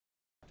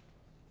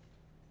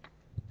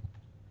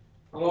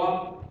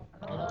Aloha.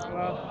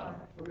 Aloha.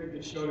 We'll make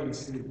it short and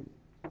sweet.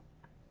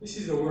 This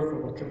is the work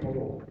of a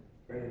couple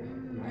right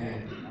in my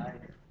hand.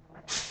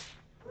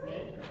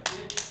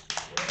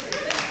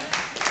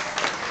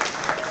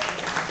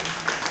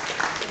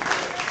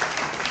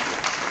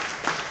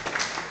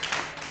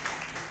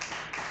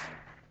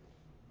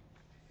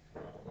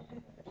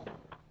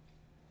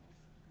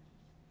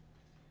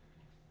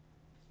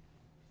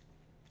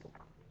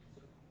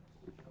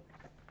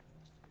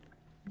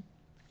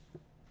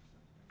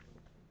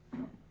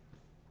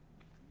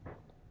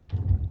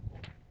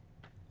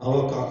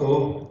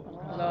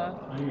 Hello.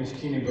 My name is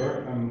Kini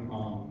Burke. I'm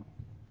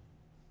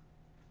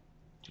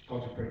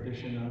also a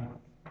practitioner.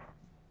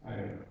 I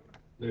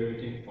do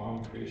everything,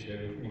 farm, fish,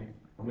 everything.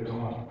 I'm with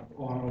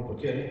Honokohau.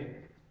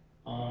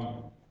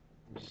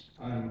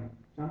 I'm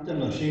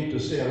sometimes ashamed to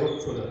say I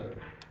worked for the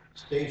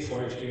State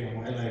Forestry and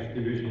Wildlife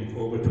Division for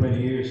over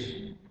 20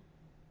 years.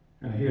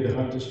 And I hear the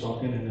hunters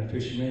talking and the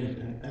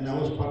fishermen, and I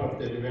was part of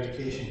the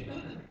eradication,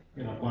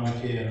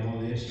 Waiakea and all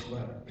this,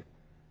 but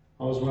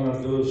I was one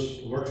of those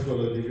who worked for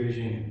the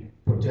division,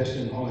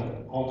 protesting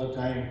all the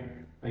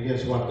time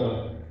against what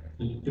the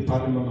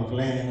Department of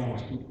Land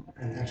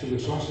and Natural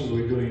Resources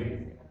were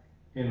doing.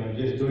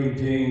 Just doing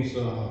things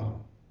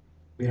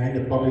behind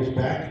the public's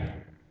back.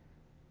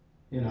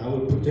 I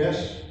would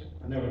protest.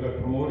 I never got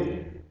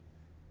promoted.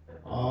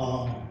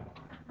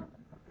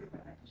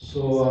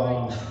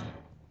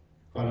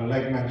 But I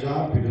like my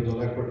job because I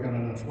like working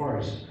in the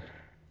forest.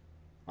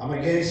 I'm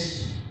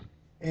against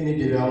any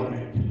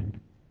development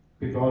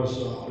because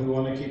we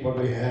want to keep what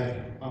we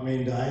have. I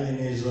mean, the island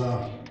is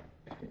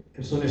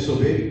it's only so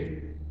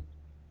big,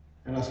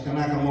 and as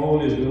Kanaka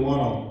Maoris, we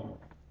want to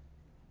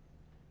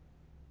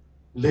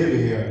live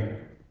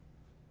here.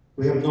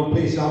 We have no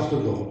place else to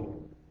go.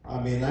 I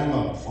mean, I'm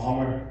a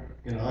farmer.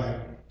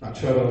 I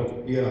try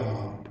to be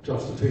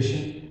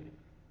self-sufficient.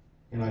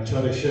 I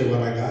try to share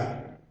what I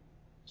got.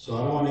 So I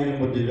don't want any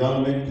more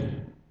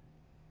development.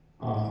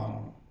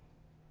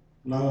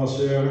 None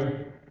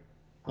whatsoever.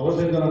 I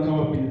wasn't going to come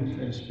up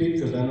and speak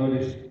because I know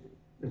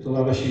there's a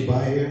lot of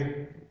Shibai here.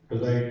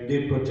 Because I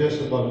did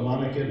protest about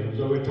Mauna Kea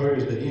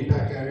observatories, the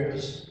impact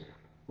areas.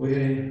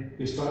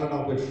 We started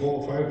out with 4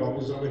 or 5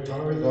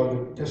 observatories. I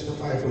would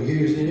testify for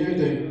years and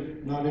years,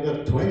 and now they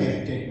got 20,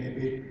 I think,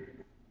 maybe.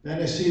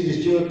 Then I see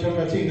this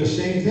geothermal thing, the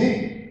same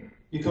thing.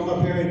 You come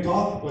up here and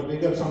talk, but they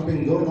got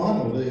something going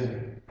on over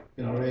there,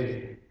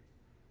 already.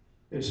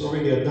 It's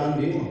already a done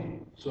deal.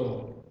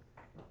 So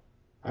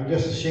I'm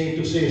just ashamed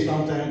to say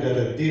sometimes that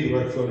I did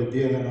work for the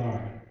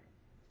DLNR.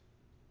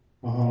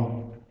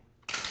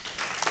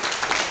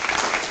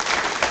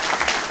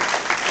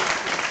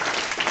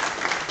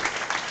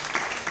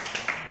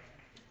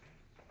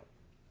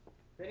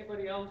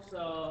 Anybody else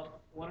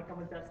want to come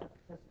and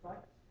testify?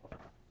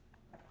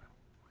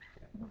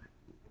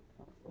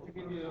 To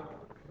give you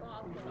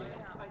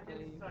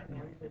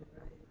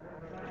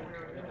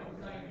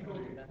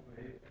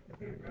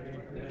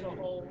there's a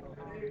whole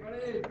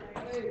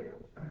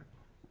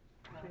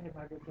if I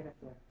could get it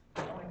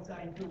there. One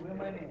sign too, where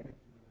my name?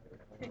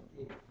 Sign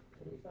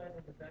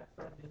on the back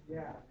side.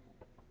 Yeah.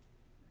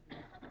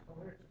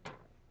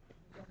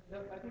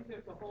 I think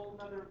there's a whole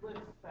other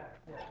list back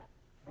there.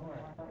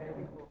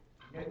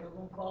 You're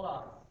going to call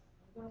us.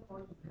 Well,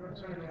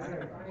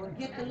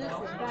 get the list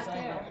back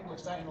there. We're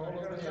signing all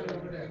over there.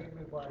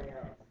 Everybody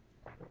else.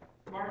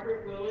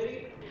 Margaret Wille,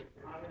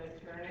 I'm an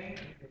attorney.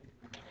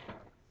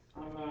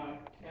 I'm a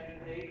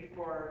candidate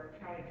for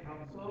county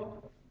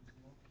council.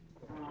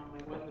 I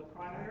won the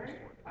primary.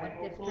 I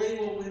hopefully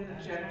will win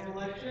the general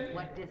election.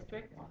 What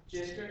district?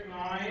 District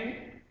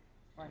 9.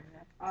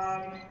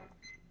 I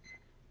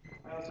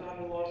also have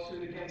a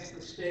lawsuit against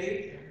the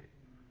state,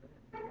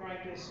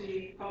 trying to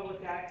seek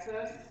public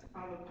access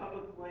on the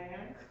public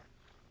lands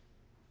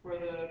for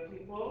the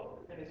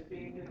people, and it's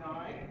being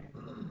denied.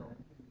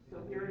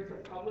 So here is a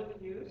public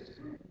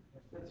use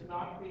that's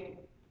not being,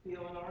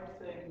 DLNR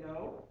saying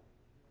no,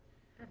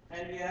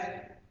 and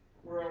yet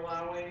we're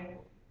allowing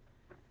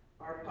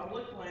our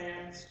public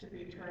lands to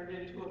be turned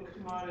into a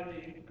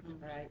commodity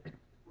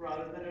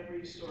rather than a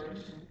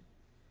resource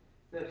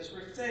that's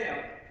for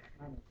sale.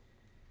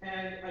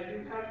 And I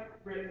do have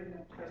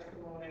written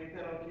testimony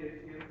that I'll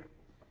give you.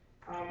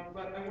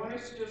 But I want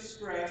to just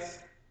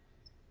stress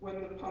what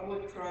the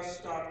public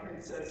trust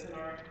doctrine says in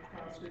our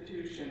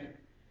Constitution,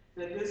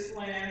 that this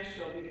land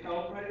shall be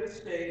held by the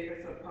state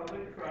as a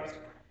public trust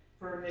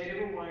for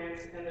Native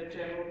Hawaiians and the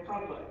general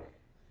public.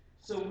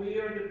 So we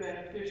are the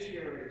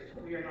beneficiaries.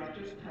 We are not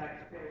just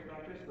taxpayers,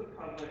 not just the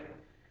public.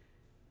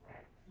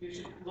 You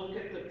should look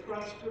at the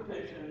trust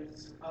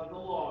provisions of the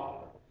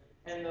law,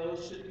 and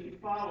those should be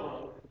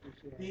followed.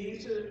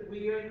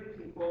 We are the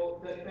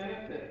people that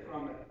benefit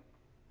from it.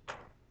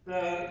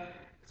 The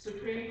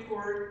Supreme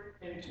Court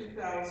in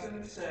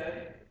 2000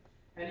 said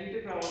any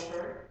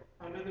developer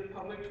under the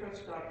public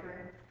trust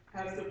doctrine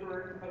has the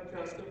burden of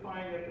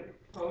justifying that the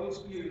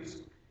proposed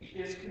use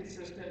is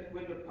consistent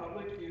with the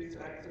public use,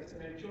 access,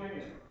 and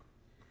enjoyment.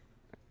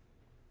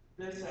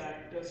 This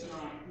act does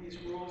not. These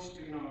rules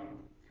do not.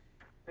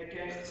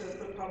 Again, it says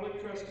the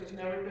public trust has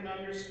never been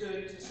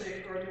understood to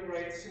safeguard the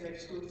rights and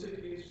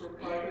exclusive use for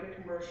private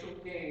commercial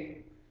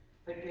gain.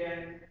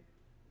 Again,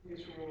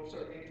 these rules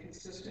are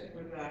inconsistent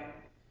with that.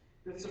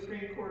 The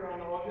Supreme Court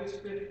on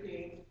August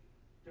 15th,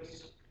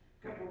 just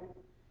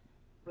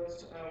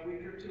a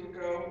week or two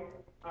ago,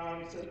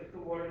 said that the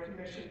Water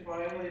Commission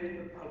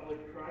violated the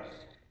public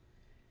trust.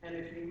 And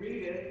if you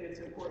read it, it's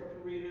important to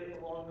read it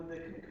along with the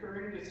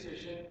concurring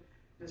decision,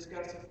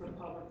 discusses the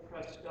public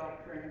trust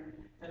doctrine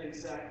and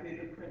exactly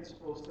the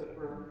principles that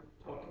we're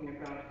talking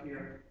about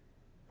here.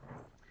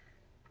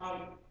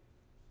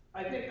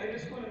 I think I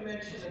just want to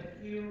mention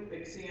a few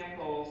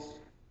examples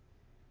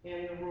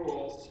in the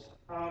rules.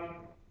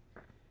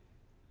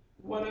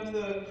 One of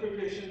the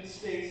provisions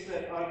states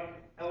that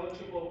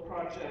eligible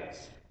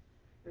projects,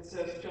 it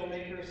says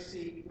filmmakers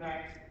seek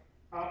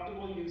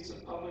optimal use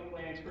of public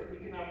lands for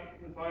economic,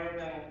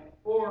 environmental,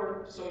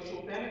 or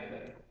social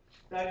benefit.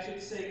 That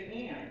should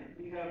say and.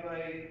 We have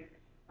a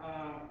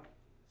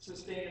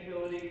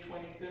Sustainability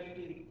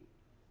 2050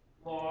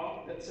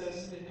 law that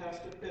says it has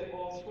to fit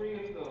all three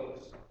of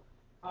those.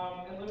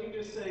 And let me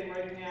just say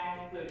right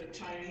now, the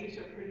Chinese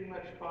are pretty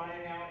much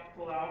buying out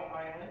Palau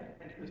Island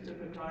and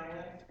Pacific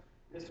Islands.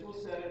 This will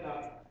set it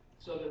up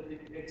so that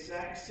the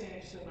exact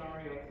same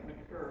scenario can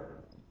occur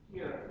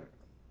here.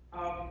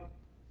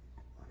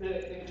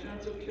 In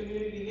terms of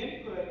community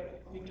input,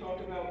 you talk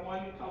about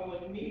one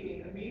public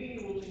meeting. A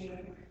meeting will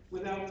mean,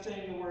 without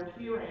saying the word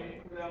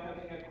hearing, without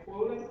having a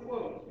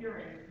quote-unquote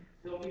hearing,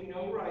 there'll be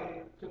no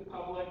right to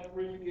public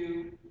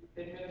review,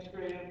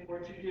 administrative, or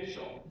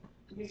judicial.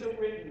 These are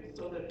written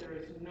so that there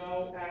is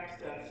no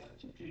access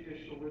to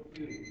judicial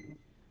review.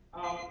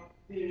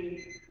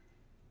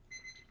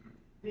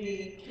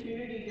 The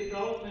community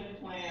development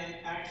plan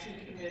action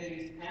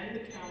committees and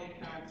the county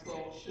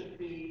council should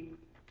be,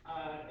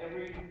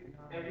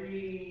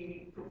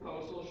 every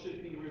proposal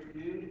should be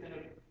reviewed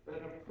and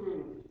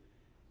approved.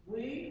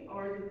 We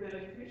are the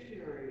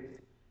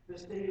beneficiaries. The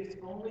state is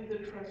only the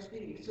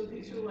trustee. So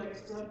these are like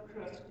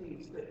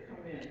sub-trustees that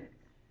come in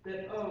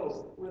that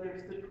owe, whether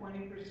it's the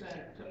 20%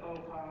 to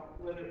OHA,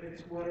 whether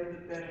it's what are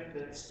the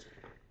benefits.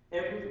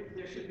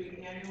 There should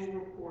be annual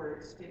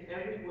reports. In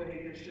every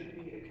way, there should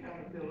be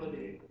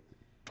accountability.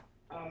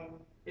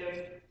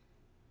 If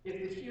a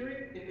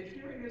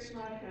hearing is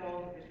not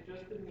held, it's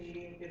just a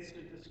meeting, it's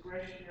a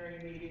discretionary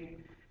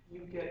meeting, you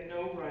get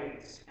no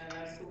rights, and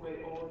that's the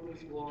way all of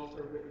these laws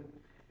are written.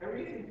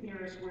 Everything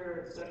here is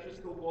where, such as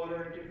the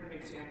water and different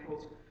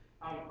examples,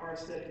 are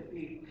said to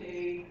be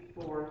paid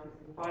for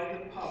by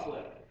the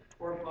public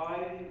or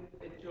by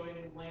the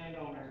adjoining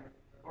landowner,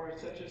 or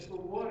such as the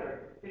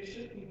water, it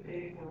should be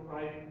paid for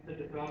by the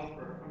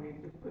developer. I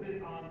mean, to put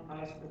it on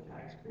us, the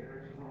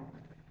taxpayers.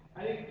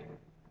 I think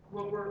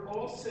what we're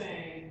all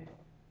saying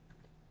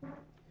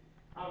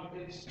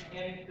is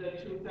in the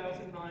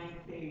 2009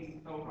 case,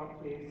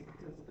 OHA case, it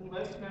says,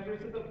 unless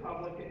members of the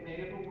public and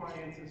Native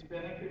Hawaiians as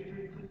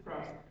beneficiaries of the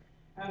trust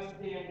have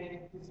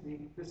standing to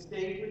speak, the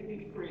state would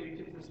be free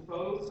to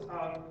dispose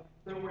of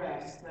the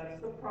rest,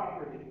 that's the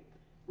property,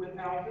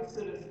 without the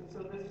citizens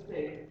of the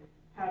state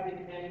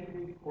having any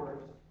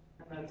recourse.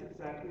 And that's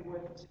exactly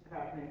what's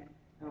happening.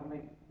 And I'll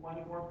make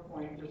one more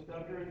point. Just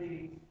under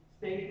the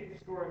State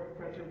Historic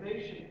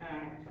Preservation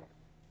Act,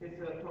 it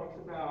talks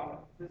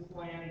about this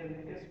land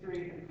and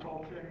history and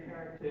culture and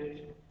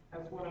heritage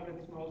as one of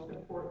its most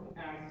important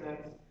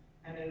assets,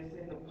 and it is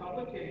in the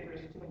public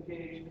interest to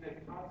engage in a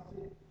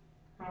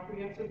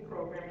comprehensive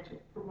program to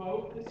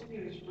promote this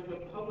use for the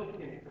public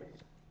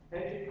interest,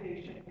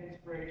 education,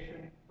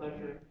 inspiration,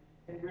 pleasure,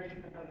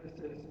 enrichment of the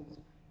citizens,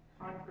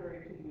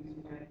 contrary to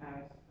using it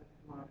as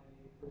a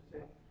commodity per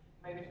se.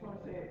 I just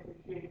want to say I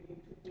appreciate you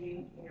two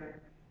being here.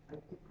 I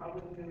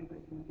probably knew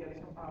that you would get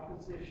some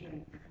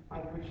opposition. I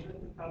wish that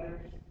the others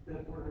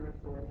that were in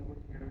authority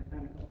were here,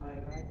 and I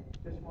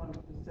just wanted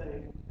to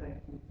say thank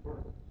you for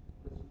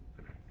listening.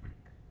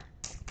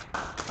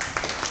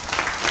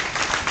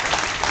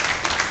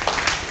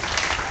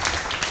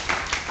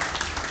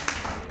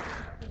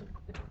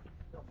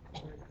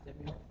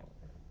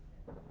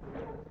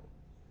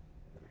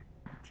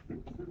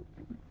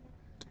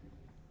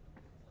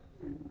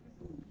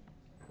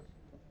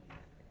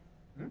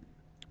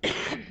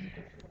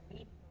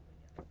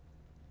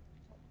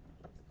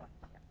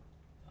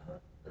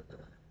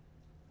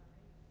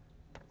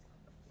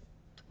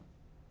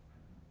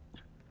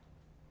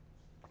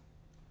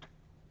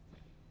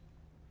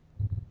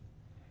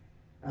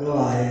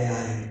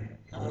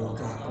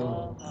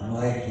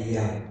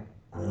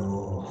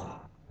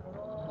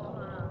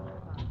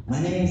 My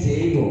name is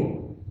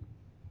Abel.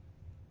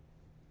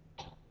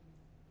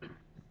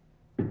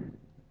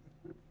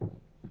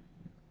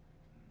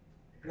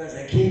 Because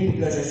I came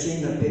because I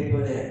seen the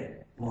paper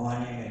that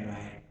morning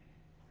right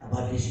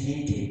about this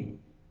meeting.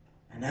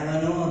 I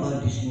never know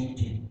about this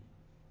meeting.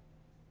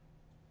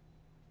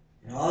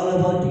 And all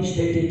about this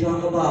that they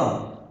talk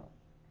about,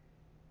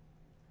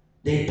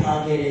 they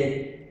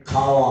targeted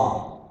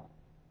Kawa.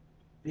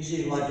 This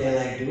is what they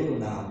like to do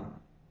now.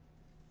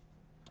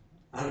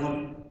 I'm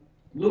going to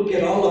look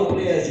at all the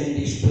players in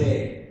this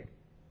play.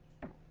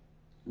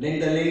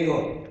 Linda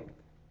Lingo,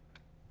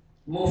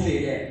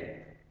 Mufi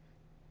there,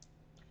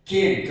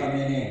 Kim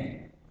coming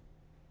in,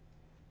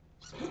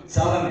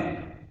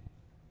 Solomon.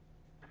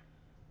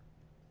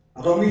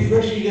 I'm going to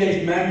refresh you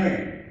guys'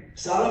 memory.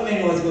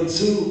 Solomon was going to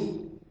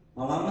sue.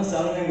 My mama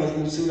Solomon was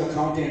going to sue the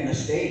county and the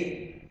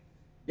state.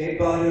 They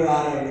brought her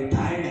out of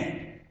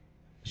retirement.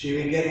 She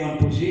will get one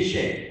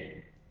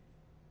position.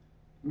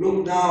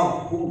 Look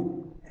now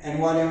who and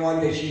what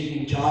that she's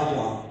in charge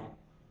of.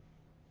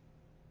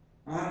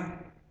 Huh?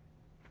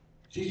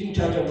 She's in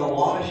charge of the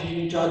water, she's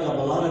in charge of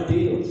a lot of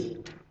deals.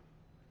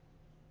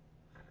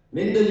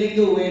 Linda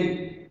Lingo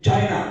went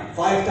China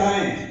 5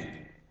 times.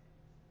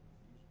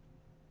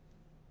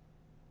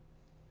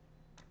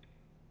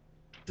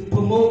 To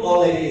promote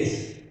all of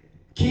this.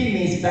 Kim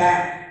is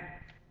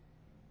back.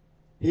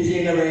 He's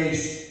in the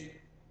race.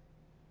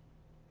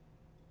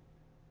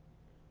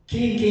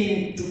 Kim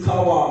came to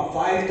Kawa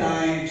 5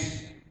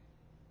 times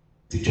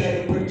to try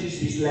to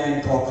purchase this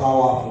land called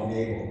Kawa from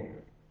Abel.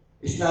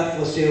 It's not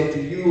for sale to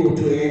you or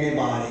to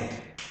anybody.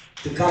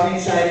 To come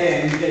inside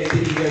there and you guys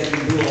think you guys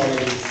can do all of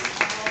this.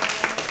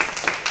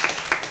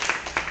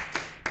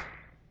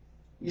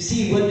 You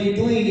see, what they're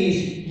doing is,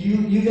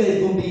 you guys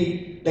going to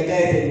be the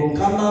guys that will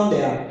come down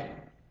there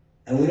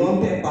and we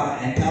don't paper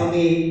and tell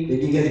me that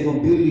you guys are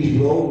going to build this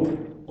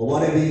road or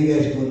whatever you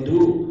guys are going to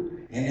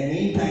do. In the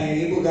meantime,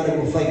 people got to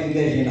go fight you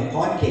guys in a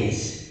court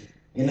case.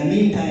 In the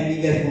meantime,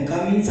 you guys going to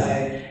come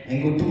inside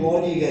and go do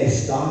all you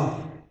guys stuff.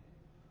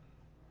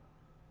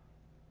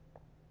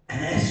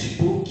 And that's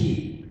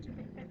spooky.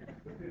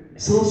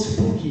 So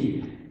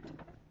spooky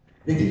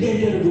that you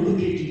guys got to go look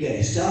at you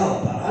guys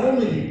self. I don't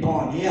live in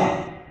born here.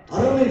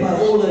 I don't know if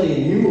I'm older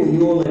than you or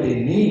you're older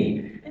than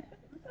me,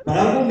 but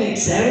I will make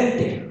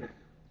 70.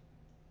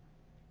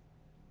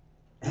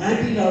 And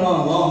I've been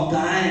around a long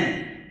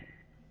time.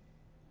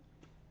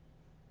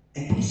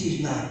 And this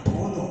is not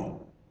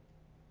porno.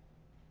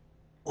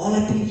 All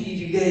the things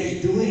you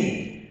guys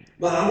doing.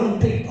 But I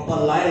won't think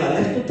about Lila.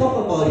 Let's not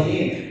talk about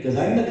him, because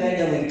I'm the guy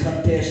that will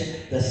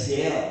contest the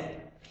sale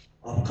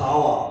of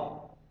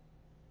Kawa.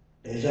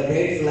 There's a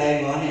red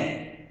flag on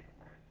it.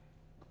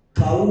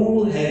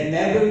 Kau has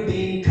never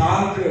been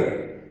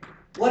conquered.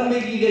 What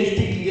makes you guys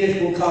think you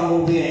guys will come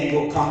over here and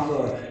go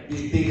conquer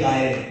this big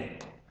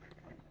island?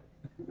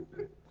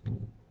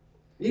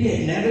 It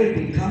has never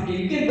been conquered.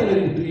 You guys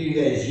better do you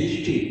guys'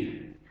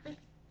 history.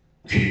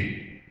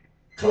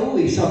 Kau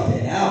is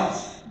something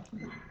else.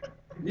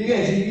 You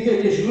guys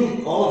just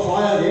look, all the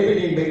fires,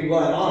 everything been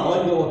going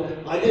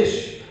on. I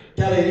just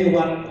telling you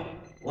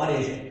what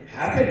is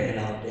happening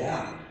out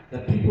there. The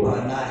people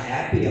are not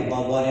happy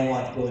about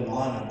what's going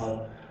on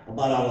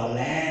about our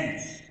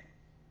lands.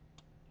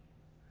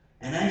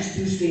 And I'm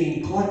still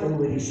staying caught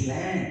over these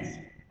lands.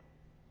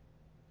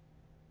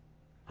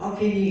 How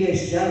can you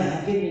guys sell it?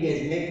 How can you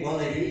guys make all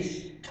of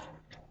this?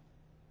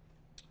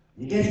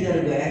 You guys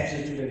gotta go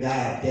answer to the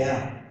guy up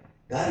there.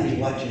 God is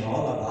watching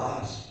all of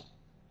us.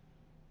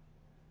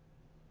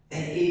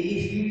 And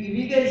if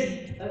you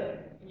guys,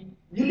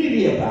 you live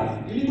here,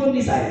 brother. You live on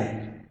this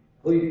island.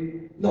 Or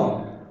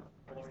no?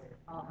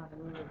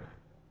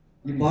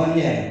 You born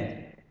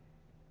here.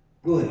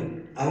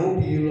 Good. I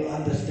hope you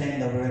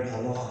understand the word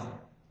a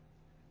lot.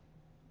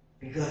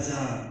 Because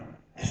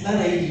it's not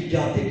an easy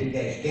job that you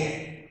guys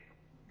get.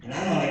 And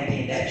I don't like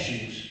being that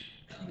shoes.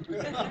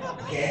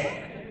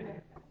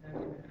 Okay?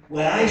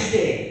 Where I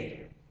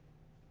stay,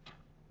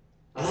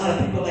 a lot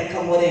of people that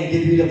come over there and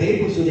get rid of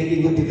Abel so they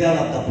can go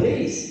develop the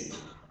place.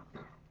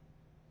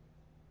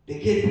 They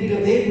get rid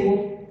of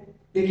Abel,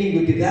 they can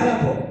go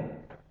develop them.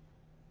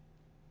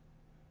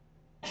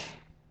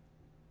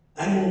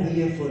 I'm over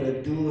here for the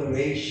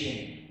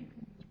duration.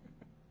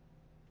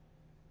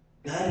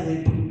 God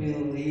will put me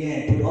over here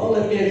and put all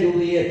of us over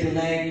here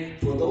tonight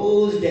for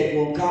those that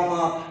will come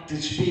up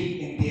to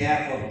speak in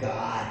behalf of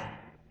God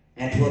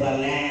and for the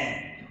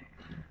land.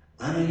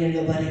 I don't hear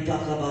nobody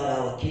talk about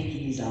our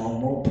kikis, our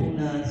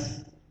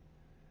mopunas,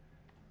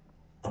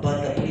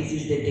 about the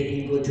places that they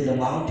can go to the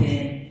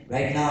mountain.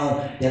 Right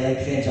now, they're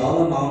like fence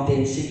all the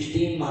mountains,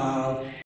 16 miles.